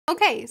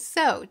Okay,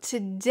 so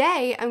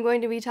today I'm going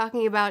to be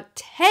talking about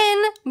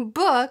 10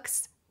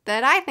 books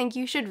that I think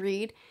you should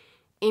read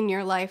in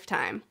your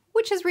lifetime,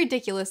 which is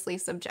ridiculously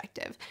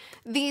subjective.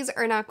 These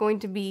are not going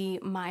to be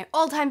my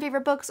all-time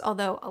favorite books,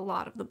 although a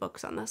lot of the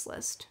books on this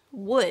list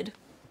would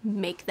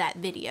make that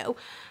video.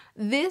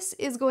 This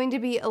is going to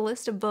be a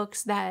list of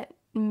books that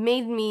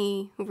made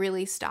me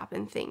really stop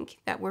and think,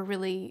 that were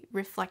really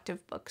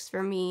reflective books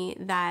for me,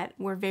 that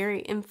were very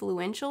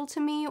influential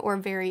to me or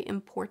very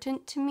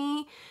important to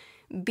me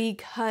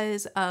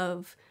because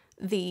of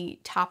the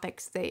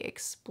topics they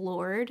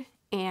explored,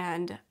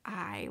 and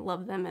I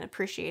love them and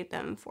appreciate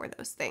them for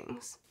those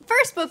things.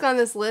 First book on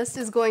this list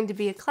is going to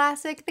be a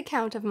classic, The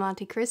Count of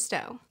Monte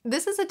Cristo.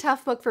 This is a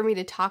tough book for me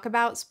to talk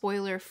about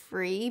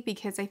spoiler-free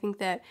because I think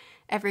that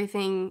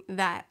everything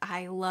that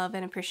I love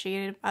and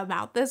appreciate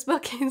about this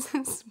book is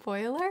a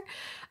spoiler.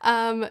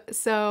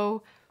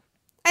 So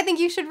I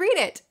think you should read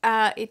it.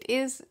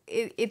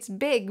 It's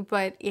big,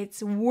 but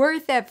it's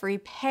worth every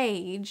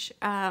page.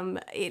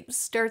 It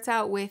starts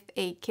out with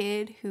a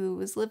kid who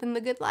was living the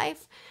good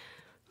life.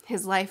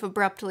 His life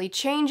abruptly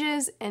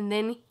changes, and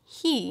then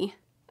he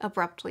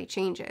abruptly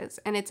changes.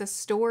 And it's a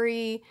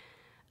story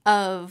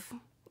of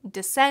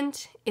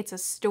descent. It's a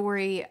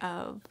story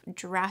of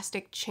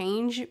drastic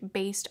change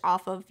based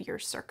off of your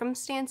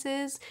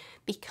circumstances,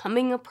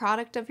 becoming a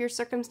product of your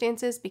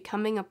circumstances,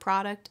 becoming a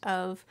product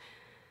of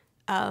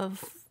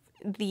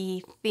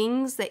the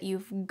things that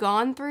you've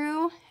gone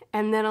through,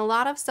 and then a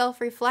lot of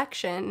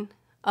self-reflection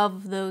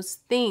of those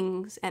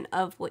things and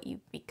of what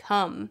you've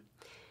become.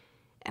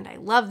 And I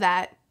love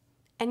that.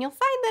 And you'll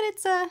find that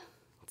it's a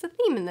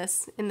theme in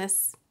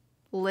this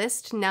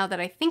list now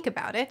that I think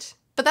about it.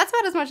 But that's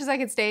about as much as I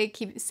could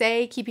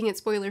say, keeping it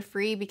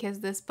spoiler-free, because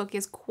this book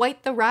is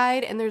quite the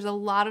ride and there's a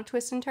lot of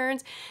twists and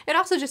turns. It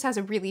also just has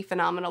a really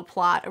phenomenal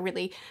plot, a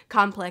really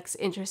complex,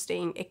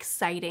 interesting,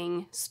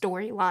 exciting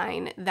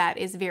storyline that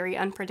is very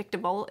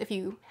unpredictable if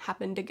you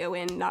happen to go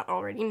in not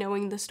already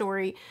knowing the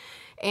story.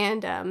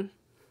 And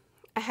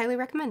I highly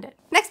recommend it.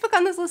 Next book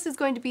on this list is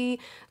going to be,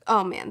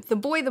 oh man, The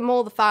Boy, the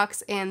Mole, the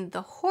Fox, and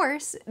the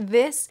Horse.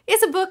 This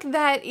is a book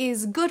that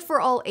is good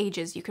for all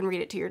ages. You can read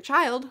it to your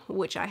child,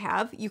 which I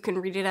have. You can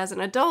read it as an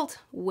adult,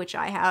 which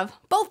I have.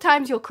 Both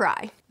times you'll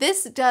cry.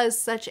 This does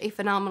such a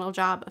phenomenal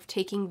job of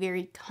taking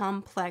very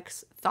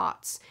complex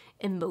thoughts,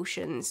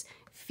 emotions,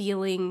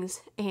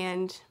 feelings,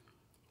 and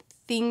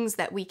things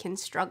that we can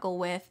struggle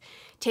with,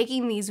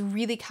 taking these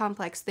really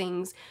complex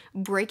things,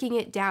 breaking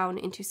it down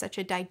into such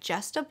a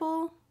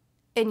digestible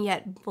and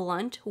yet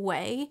blunt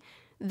way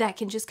that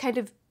can just kind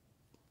of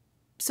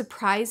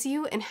surprise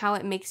you in how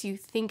it makes you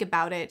think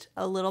about it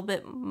a little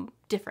bit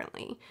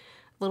differently,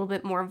 a little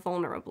bit more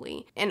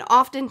vulnerably. And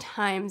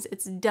oftentimes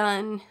it's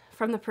done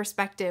from the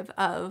perspective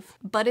of,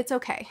 but it's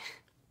okay,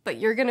 but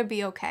you're gonna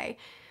be okay.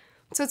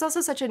 So it's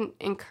also such an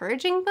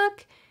encouraging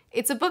book.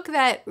 It's a book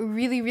that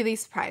really, really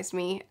surprised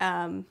me.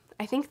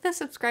 I think the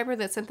subscriber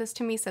that sent this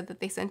to me said that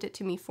they sent it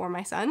to me for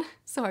my son,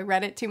 so I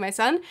read it to my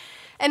son.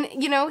 And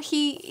you know,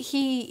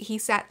 he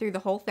sat through the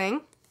whole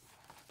thing.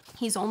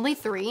 He's only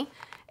 3,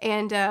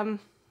 and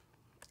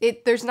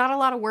there's not a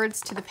lot of words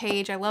to the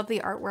page. I love the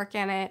artwork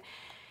in it,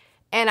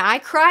 and I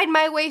cried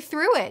my way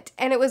through it.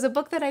 And it was a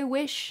book that I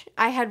wish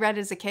I had read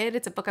as a kid.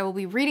 It's a book I will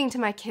be reading to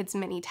my kids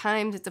many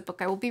times. It's a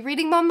book I will be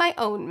reading on my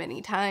own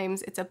many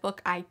times. It's a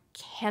book I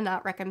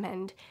cannot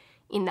recommend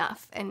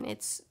enough, and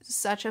it's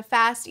such a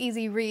fast,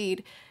 easy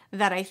read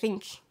that I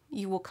think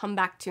you will come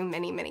back to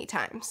many, many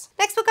times.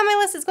 Next book on my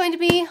list is going to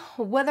be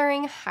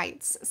Wuthering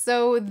Heights.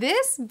 So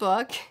this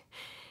book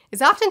is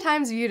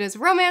oftentimes viewed as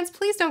romance.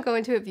 Please don't go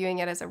into it viewing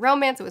it as a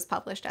romance. It was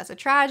published as a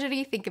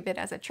tragedy. Think of it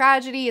as a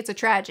tragedy. It's a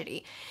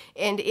tragedy.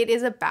 And it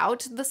is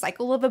about the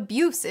cycle of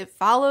abuse. It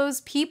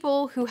follows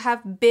people who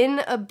have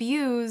been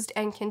abused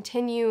and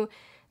continue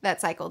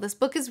that cycle. This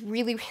book is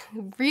really,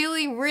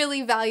 really,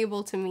 really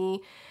valuable to me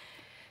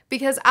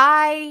because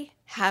I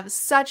have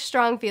such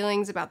strong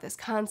feelings about this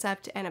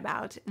concept and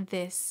about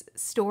this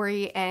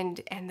story,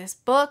 and this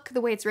book,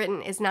 the way it's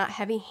written, is not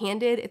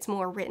heavy-handed. It's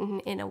more written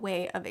in a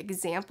way of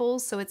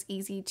examples, so it's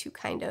easy to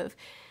kind of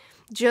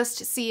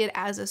just see it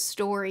as a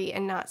story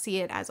and not see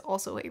it as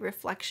also a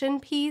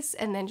reflection piece,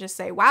 and then just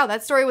say, wow,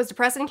 that story was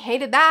depressing,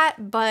 hated that,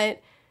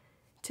 but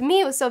to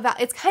me it was so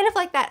it's kind of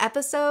like that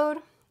episode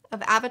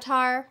of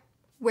Avatar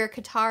where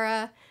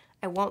Katara,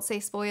 I won't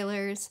say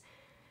spoilers,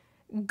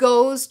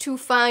 goes to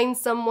find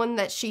someone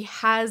that she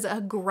has a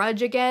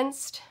grudge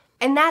against.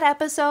 And that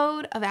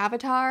episode of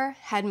Avatar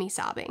had me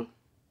sobbing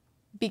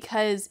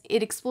because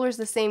it explores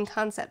the same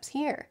concepts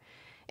here.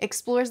 It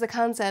explores the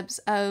concepts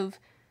of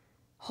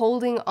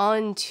holding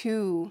on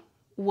to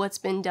what's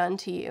been done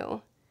to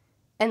you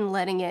and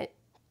letting it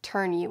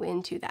turn you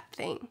into that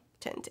thing.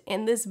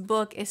 And this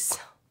book is so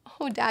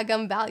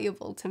daggum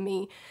valuable to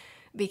me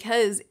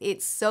because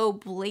it so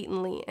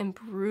blatantly and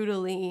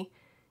brutally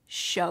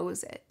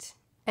shows it.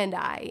 And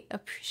I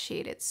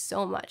appreciate it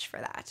so much for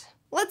that.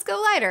 Let's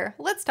go lighter.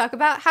 Let's talk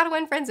about How to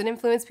Win Friends and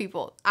Influence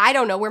People. I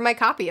don't know where my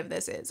copy of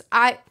this is.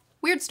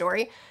 Weird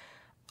story.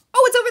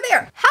 Oh, it's over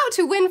there! How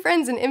to Win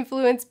Friends and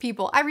Influence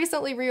People. I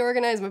recently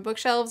reorganized my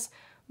bookshelves.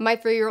 My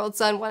 3-year-old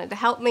son wanted to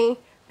help me.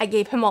 I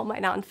gave him all my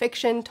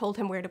nonfiction, told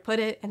him where to put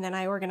it, and then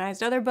I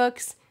organized other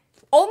books.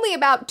 Only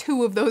about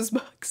 2 of those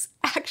books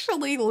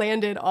actually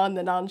landed on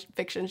the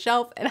nonfiction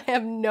shelf, and I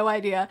have no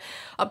idea.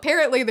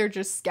 Apparently they're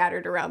just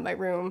scattered around my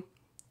room,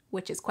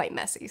 which is quite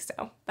messy,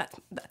 so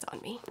that's on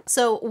me.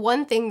 So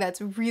one thing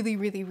that's really,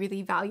 really,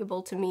 really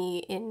valuable to me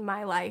in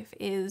my life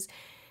is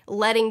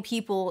letting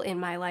people in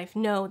my life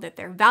know that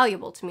they're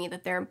valuable to me,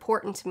 that they're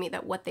important to me,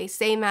 that what they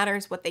say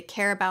matters, what they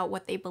care about,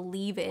 what they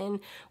believe in,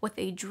 what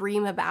they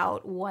dream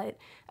about, what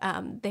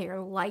their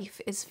life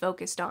is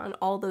focused on.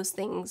 All those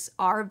things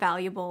are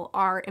valuable,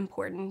 are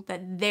important,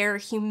 that their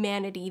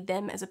humanity,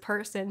 them as a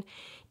person,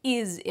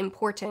 is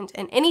important.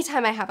 And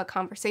anytime I have a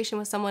conversation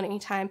with someone,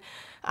 anytime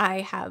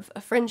I have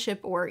a friendship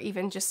or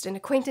even just an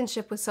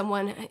acquaintanceship with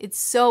someone, it's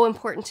so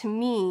important to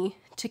me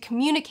to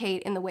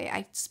communicate in the way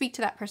I speak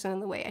to that person, in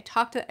the way I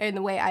talk to, in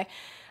the way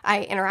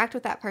I interact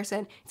with that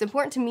person. It's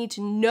important to me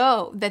to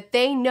know that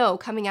they know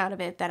coming out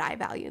of it that I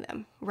value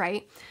them,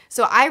 right?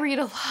 So I read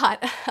a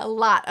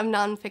lot of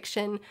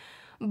nonfiction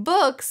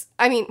books.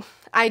 I mean,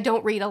 I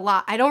don't read a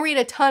lot. I don't read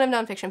a ton of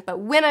nonfiction, but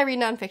when I read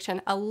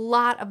nonfiction, a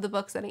lot of the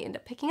books that I end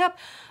up picking up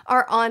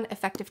are on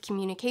effective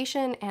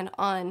communication and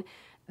on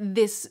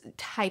this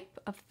type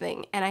of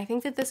thing. And I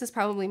think that this is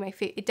probably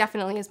it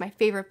definitely is my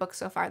favorite book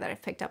so far that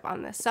I've picked up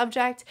on this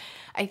subject.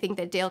 I think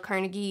that Dale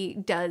Carnegie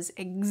does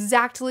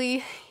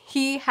exactly,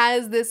 he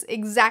has this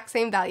exact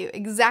same value,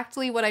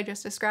 exactly what I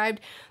just described.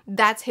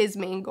 That's his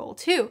main goal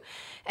too.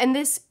 And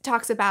this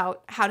talks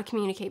about how to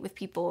communicate with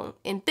people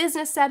in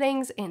business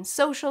settings, in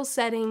social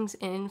settings,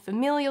 in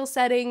familial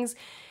settings.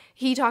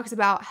 He talks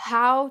about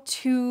how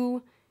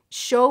to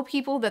show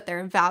people that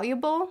they're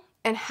valuable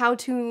and how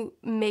to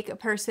make a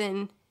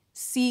person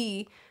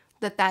see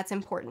that that's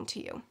important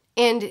to you.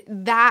 And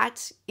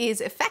that is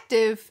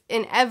effective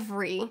in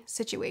every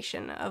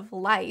situation of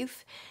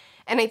life.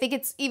 And I think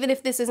it's, even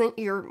if this isn't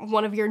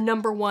one of your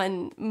number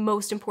one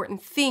most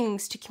important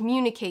things to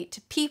communicate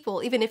to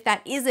people, even if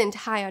that isn't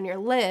high on your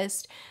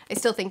list, I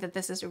still think that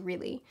this is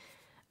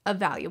a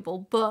valuable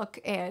book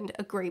and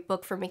a great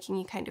book for making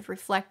you kind of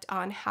reflect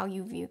on how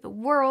you view the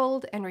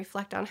world and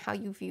reflect on how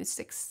you view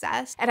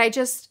success. And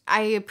I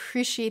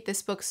appreciate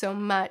this book so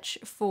much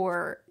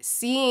for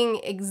seeing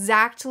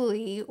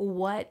exactly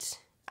what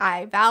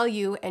I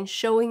value and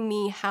showing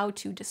me how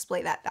to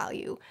display that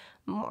value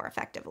more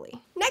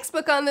effectively. Next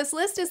book on this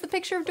list is The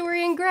Picture of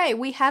Dorian Gray.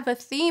 We have a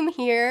theme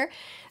here.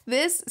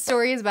 This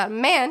story is about a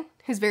man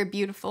who's very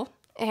beautiful,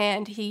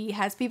 and he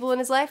has people in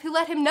his life who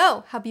let him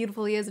know how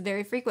beautiful he is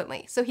very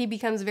frequently. So he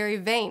becomes very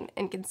vain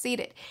and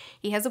conceited.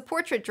 He has a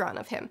portrait drawn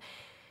of him.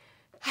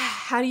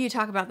 How do you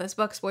talk about this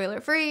book,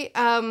 spoiler free?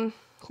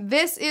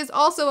 This is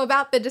also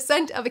about the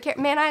descent of a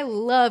character. Man, I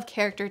love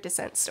character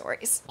descent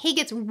stories. He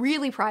gets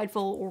really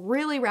prideful,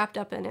 really wrapped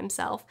up in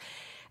himself,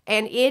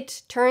 and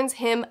it turns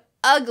him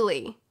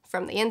ugly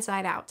from the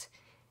inside out.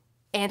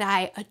 And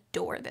I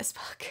adore this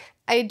book.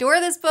 I adore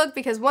this book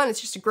because, one,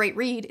 it's just a great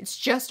read. It's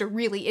just a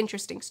really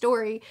interesting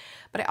story.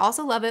 But I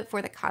also love it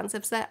for the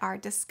concepts that are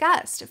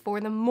discussed, for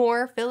the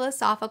more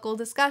philosophical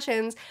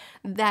discussions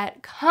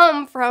that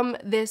come from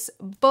this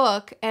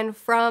book and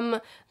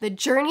from the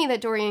journey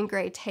that Dorian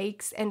Gray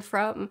takes and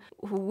from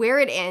where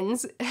it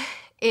ends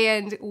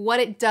and what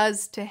it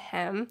does to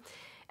him.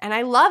 And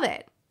I love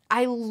it.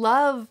 I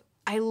love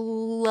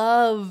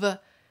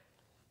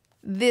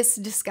this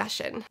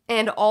discussion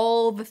and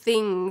all the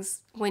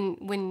things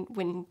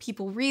when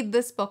people read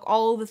this book,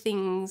 all the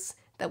things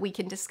that we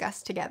can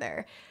discuss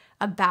together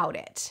about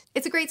it.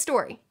 It's a great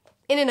story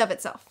in and of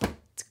itself.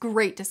 It's a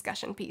great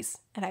discussion piece,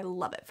 and I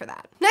love it for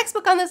that. Next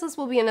book on this list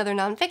will be another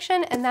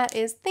nonfiction, and that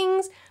is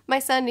Things My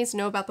Son Needs to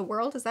Know About the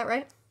World. Is that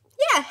right?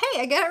 Yeah,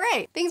 hey, I got it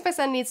right. Things My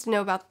Son Needs to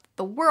Know About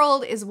the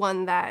World is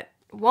one that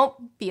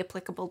won't be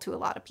applicable to a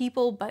lot of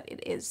people, but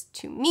it is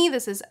to me.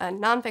 This is a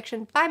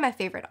nonfiction by my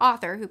favorite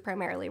author, who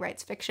primarily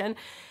writes fiction.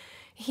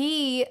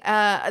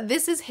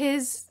 This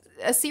is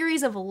a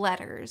series of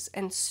letters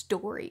and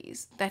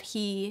stories that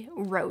he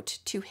wrote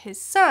to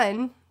his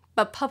son,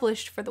 but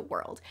published for the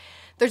world.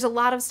 There's a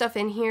lot of stuff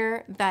in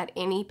here that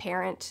any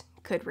parent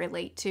could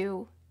relate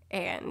to,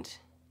 and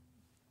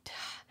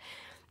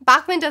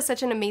Bachman does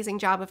such an amazing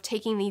job of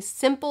taking these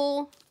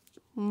simple,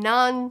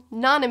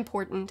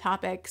 non-important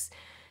topics,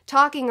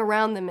 talking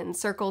around them in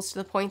circles to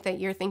the point that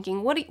you're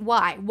thinking,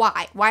 why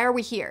are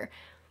we here?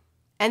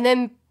 And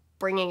then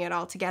bringing it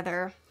all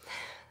together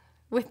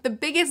with the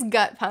biggest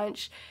gut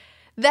punch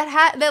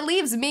that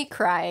leaves me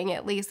crying,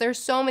 at least. There's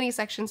so many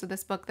sections of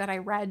this book that I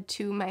read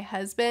to my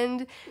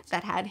husband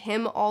that had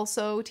him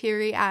also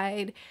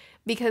teary-eyed,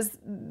 because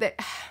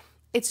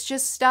it's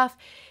just stuff.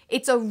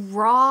 It's a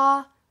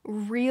raw,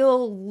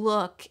 real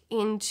look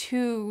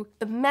into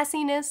the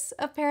messiness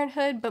of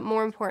parenthood, but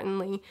more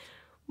importantly,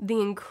 the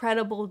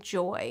incredible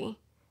joy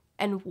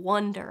and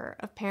wonder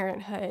of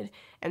parenthood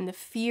and the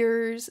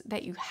fears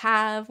that you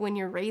have when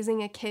you're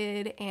raising a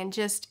kid, and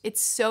just,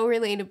 it's so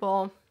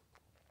relatable.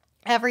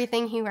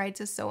 Everything he writes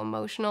is so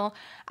emotional.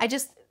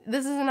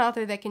 This is an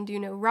author that can do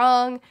no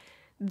wrong.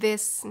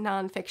 This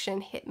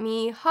nonfiction hit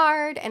me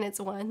hard, and it's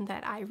one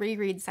that I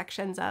reread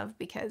sections of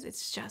because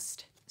it's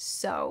just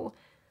so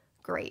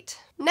great.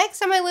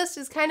 Next on my list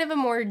is kind of a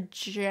more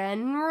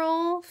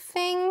general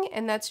thing,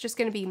 and that's just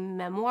going to be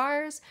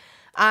memoirs.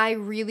 I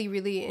really,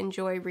 really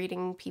enjoy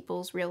reading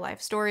people's real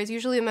life stories.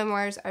 Usually the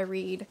memoirs I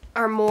read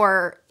are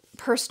more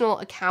personal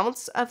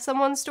accounts of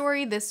someone's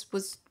story. This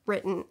was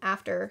written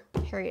after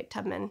Harriet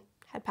Tubman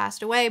had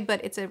passed away,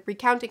 but it's a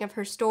recounting of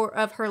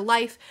her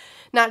life,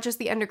 not just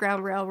the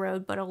Underground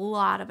Railroad, but a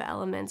lot of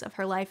elements of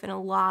her life and a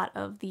lot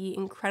of the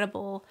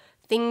incredible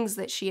things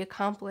that she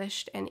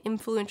accomplished and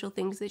influential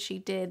things that she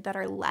did that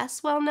are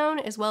less well known,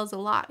 as well as a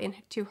lot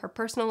into her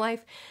personal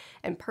life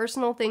and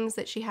personal things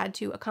that she had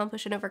to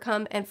accomplish and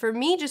overcome. And for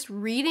me, just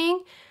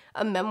reading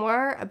a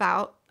memoir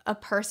about a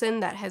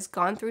person that has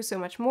gone through so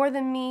much more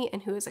than me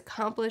and who has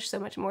accomplished so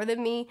much more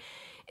than me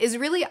is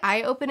really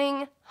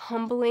eye-opening,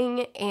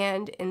 humbling,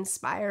 and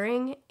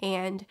inspiring.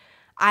 And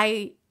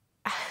I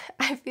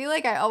feel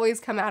like I always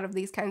come out of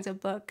these kinds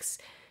of books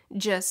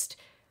just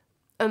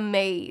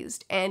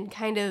amazed and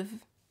kind of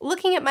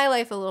looking at my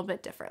life a little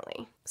bit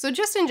differently. So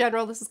just in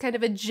general, this is kind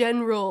of a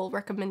general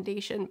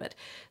recommendation, but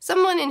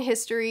someone in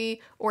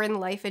history or in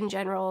life in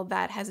general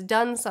that has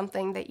done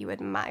something that you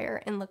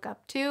admire and look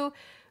up to,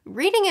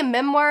 reading a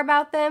memoir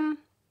about them,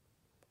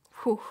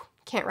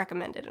 can't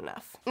recommend it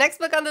enough. Next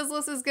book on this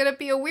list is gonna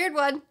be a weird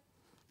one,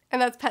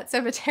 and that's Pet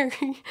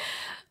Sematary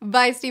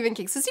by Stephen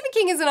King. So Stephen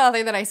King is an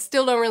author that I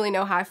still don't really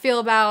know how I feel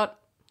about.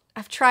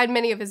 I've tried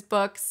many of his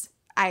books.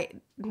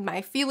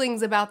 My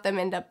feelings about them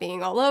end up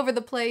being all over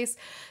the place.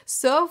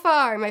 So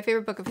far, my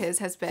favorite book of his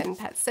has been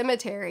Pet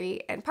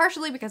Sematary, and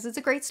partially because it's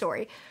a great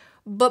story,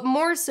 but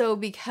more so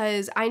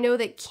because I know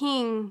that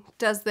King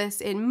does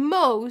this in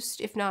most,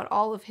 if not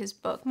all of his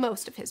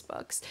most of his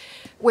books,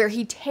 where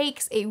he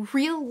takes a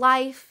real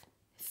life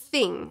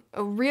thing,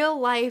 a real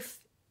life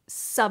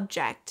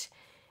subject,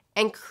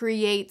 and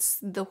creates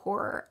the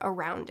horror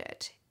around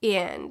it.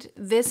 And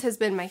this has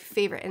been my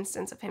favorite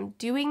instance of him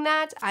doing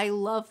that. I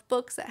love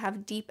books that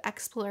have deep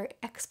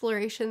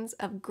explorations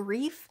of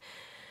grief.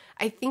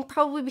 I think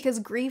probably because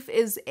grief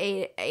is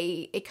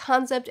a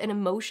concept and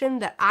emotion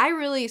that I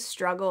really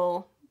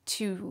struggle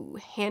to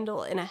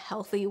handle in a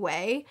healthy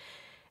way.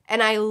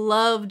 And I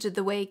loved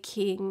the way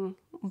King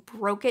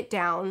broke it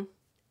down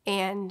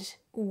and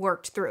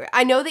worked through it.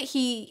 I know that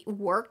he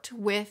worked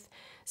with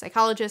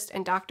psychologists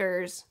and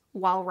doctors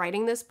while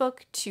writing this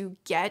book to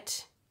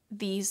get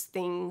these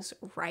things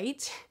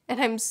right,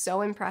 and I'm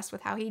so impressed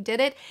with how he did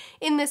it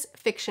in this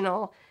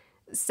fictional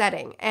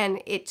setting. And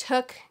it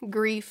took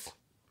grief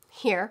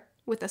here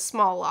with a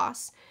small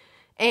loss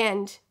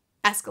and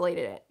escalated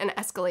it and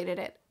escalated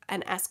it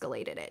and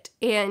escalated it.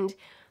 And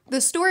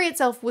the story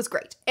itself was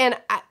great. And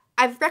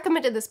I've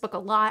recommended this book a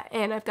lot,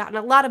 and I've gotten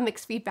a lot of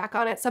mixed feedback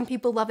on it. Some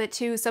people love it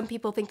too. Some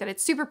people think that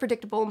it's super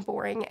predictable and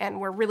boring and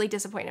were really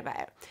disappointed by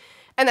it.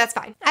 And that's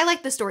fine. I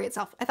like the story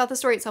itself. I thought the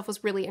story itself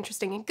was really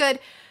interesting and good.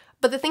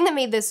 But the thing that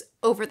made this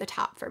over the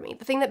top for me,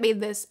 the thing that made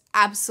this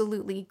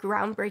absolutely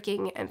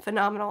groundbreaking and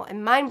phenomenal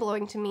and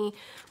mind-blowing to me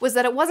was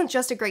that it wasn't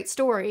just a great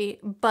story,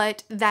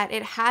 but that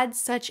it had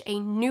such a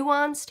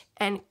nuanced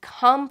and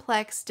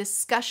complex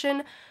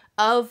discussion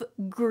of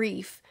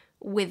grief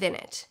within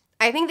it.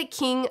 I think that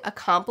King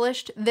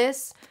accomplished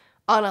this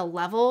on a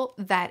level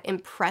that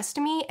impressed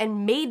me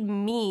and made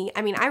me,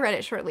 I read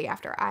it shortly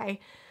after I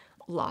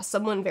lost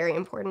someone very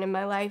important in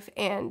my life,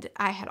 and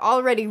I had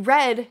already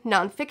read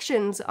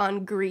nonfictions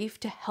on grief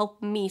to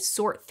help me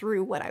sort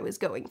through what I was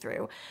going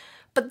through.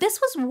 But this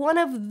was one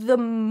of the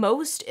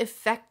most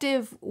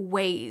effective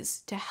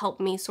ways to help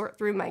me sort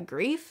through my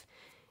grief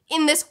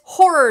in this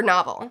horror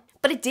novel.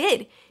 But it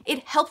did.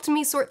 It helped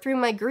me sort through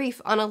my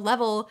grief on a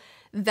level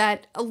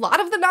that a lot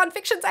of the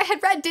nonfictions I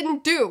had read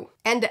didn't do.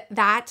 And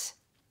that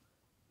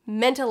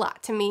meant a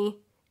lot to me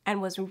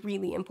and was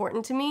really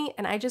important to me,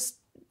 and I just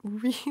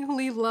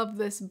really love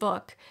this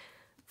book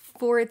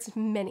for its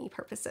many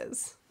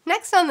purposes.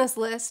 Next on this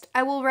list,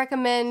 I will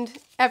recommend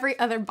every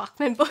other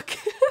Bachman book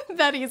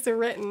that he's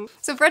written.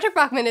 So Frederick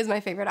Bachman is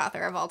my favorite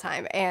author of all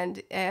time,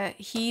 and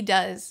he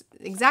does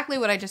exactly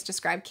what I just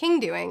described King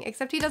doing,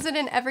 except he does it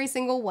in every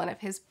single one of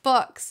his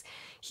books.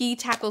 He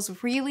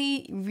tackles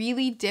really,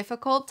 really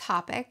difficult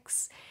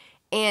topics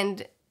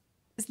and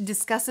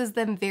discusses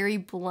them very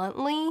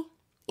bluntly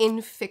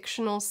in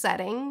fictional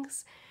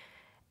settings.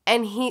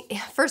 And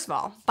first of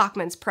all,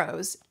 Bachman's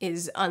prose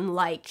is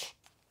unlike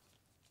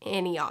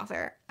any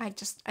author.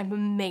 I'm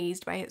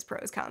amazed by his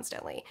prose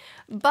constantly.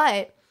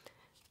 But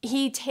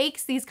he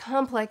takes these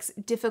complex,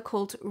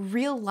 difficult,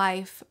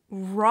 real-life,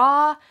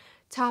 raw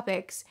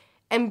topics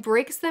and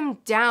breaks them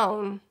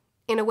down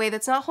in a way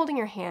that's not holding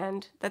your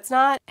hand, that's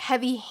not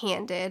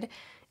heavy-handed,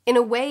 in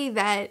a way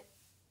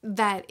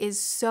that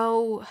is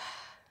so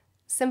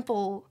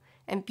simple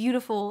and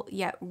beautiful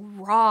yet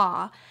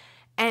raw,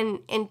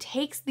 and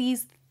takes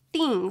these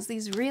things,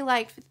 these real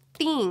life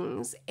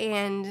things,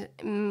 and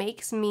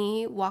makes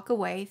me walk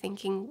away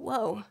thinking,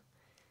 whoa,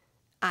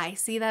 I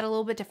see that a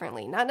little bit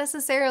differently. Not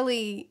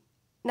necessarily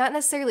not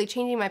necessarily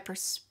changing my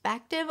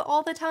perspective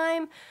all the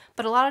time,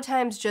 but a lot of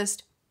times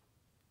just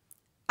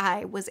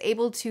I was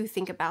able to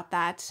think about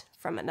that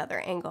from another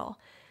angle.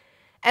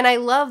 And I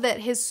love that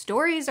his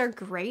stories are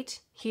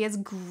great. He has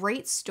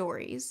great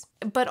stories,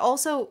 but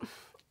also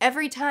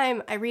every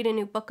time I read a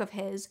new book of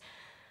his,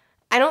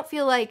 I don't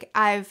feel like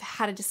I've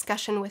had a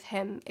discussion with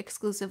him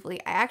exclusively.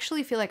 I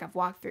actually feel like I've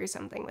walked through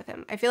something with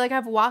him. I feel like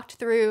I've walked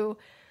through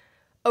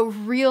a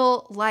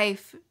real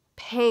life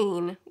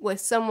pain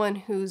with someone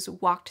who's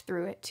walked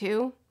through it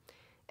too,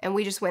 and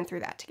we just went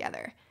through that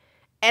together.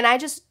 And I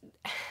just,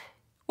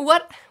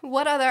 what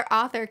other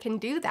author can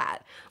do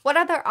that? What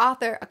other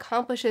author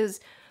accomplishes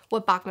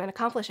what Bachman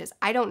accomplishes?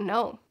 I don't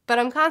know, but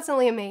I'm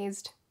constantly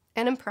amazed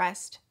and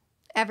impressed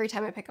every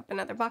time I pick up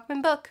another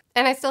Bachman book.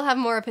 And I still have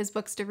more of his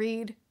books to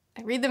read.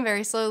 I read them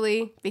very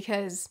slowly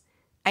because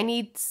I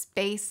need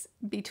space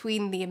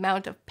between the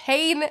amount of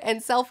pain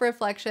and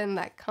self-reflection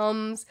that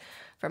comes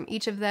from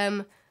each of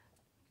them,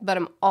 but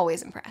I'm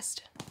always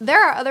impressed.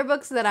 There are other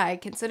books that I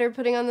considered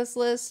putting on this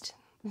list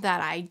that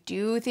I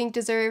do think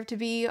deserve to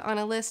be on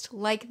a list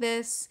like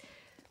this,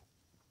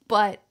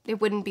 but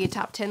it wouldn't be a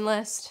top 10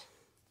 list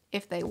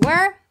if they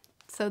were.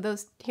 So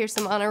here's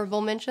some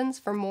honorable mentions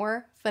for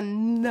more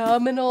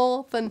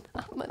phenomenal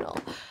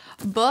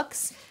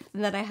books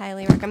that I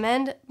highly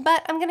recommend.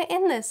 But I'm gonna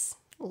end this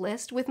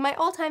list with my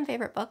all-time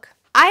favorite book.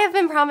 I have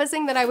been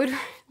promising that I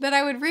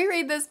would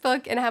reread this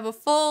book and have a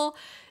full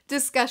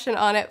discussion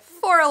on it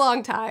for a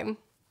long time.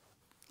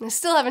 I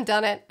still haven't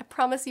done it. I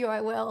promise you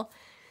I will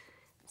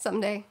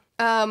someday.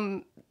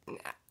 I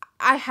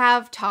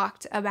have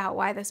talked about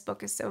why this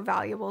book is so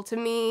valuable to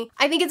me.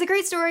 I think it's a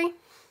great story.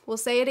 We'll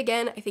say it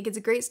again. I think it's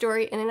a great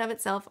story in and of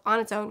itself,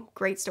 on its own,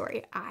 great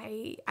story.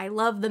 I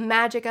love the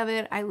magic of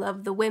it. I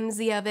love the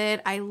whimsy of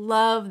it. I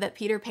love that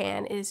Peter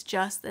Pan is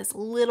just this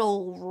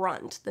little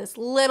runt, this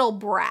little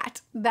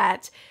brat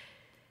that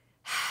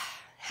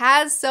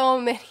has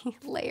so many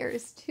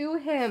layers to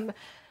him.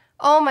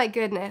 Oh my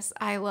goodness,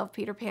 I love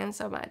Peter Pan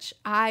so much.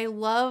 I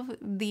love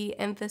the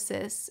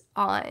emphasis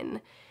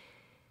on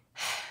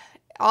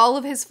all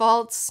of his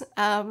faults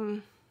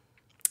and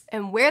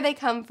where they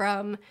come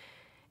from.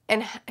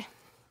 And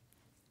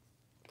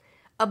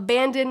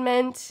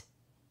abandonment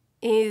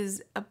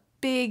is a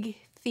big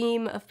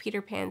theme of Peter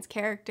Pan's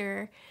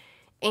character,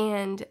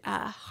 and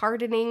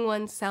hardening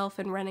oneself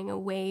and running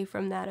away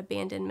from that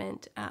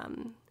abandonment.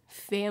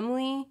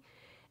 Family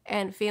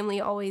and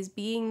family always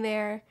being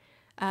there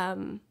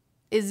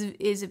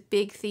is a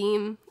big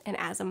theme, and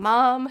as a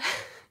mom,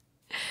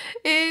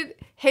 it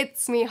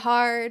hits me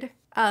hard.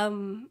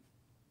 And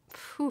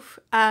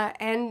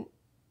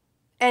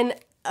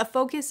a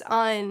focus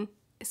on,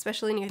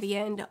 especially near the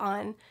end,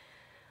 on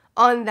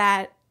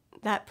that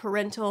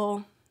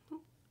parental,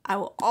 I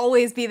will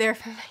always be there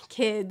for my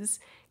kids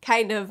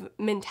kind of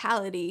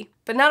mentality.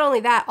 But not only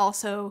that,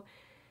 also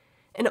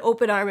an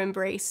open arm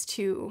embrace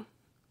to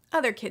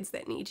other kids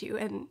that need you,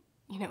 and,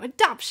 you know,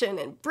 adoption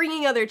and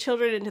bringing other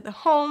children into the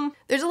home.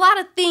 There's a lot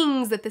of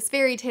things that this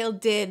fairy tale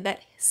did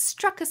that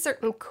struck a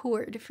certain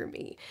chord for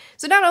me.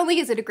 So not only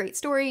is it a great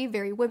story,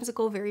 very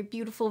whimsical, very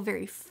beautiful,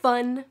 very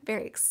fun,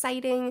 very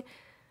exciting,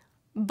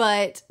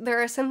 but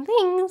there are some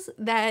things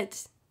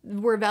that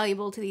were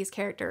valuable to these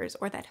characters,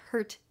 or that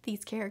hurt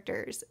these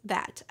characters,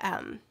 that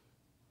I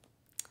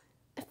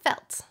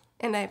felt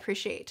and I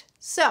appreciate.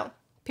 So,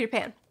 Peter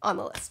Pan on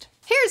the list.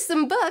 Here's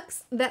some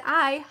books that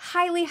I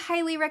highly,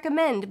 highly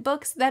recommend.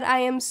 Books that I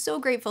am so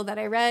grateful that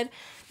I read,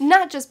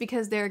 not just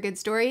because they're a good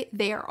story,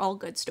 they are all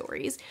good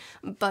stories,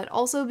 but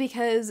also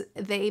because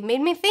they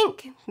made me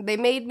think. They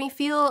made me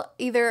feel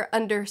either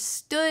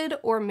understood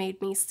or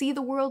made me see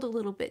the world a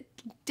little bit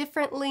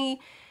differently,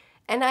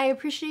 and I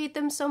appreciate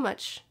them so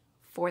much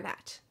for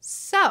that.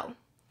 So,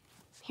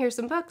 here's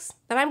some books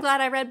that I'm glad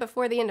I read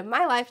before the end of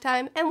my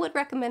lifetime and would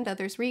recommend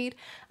others read.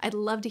 I'd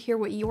love to hear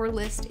what your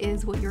list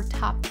is, what your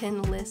top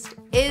 10 list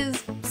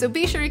is. So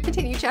be sure to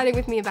continue chatting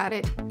with me about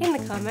it in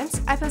the comments.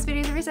 I post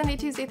videos every Sunday,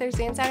 Tuesday,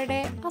 Thursday, and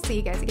Saturday. I'll see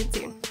you guys again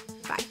soon.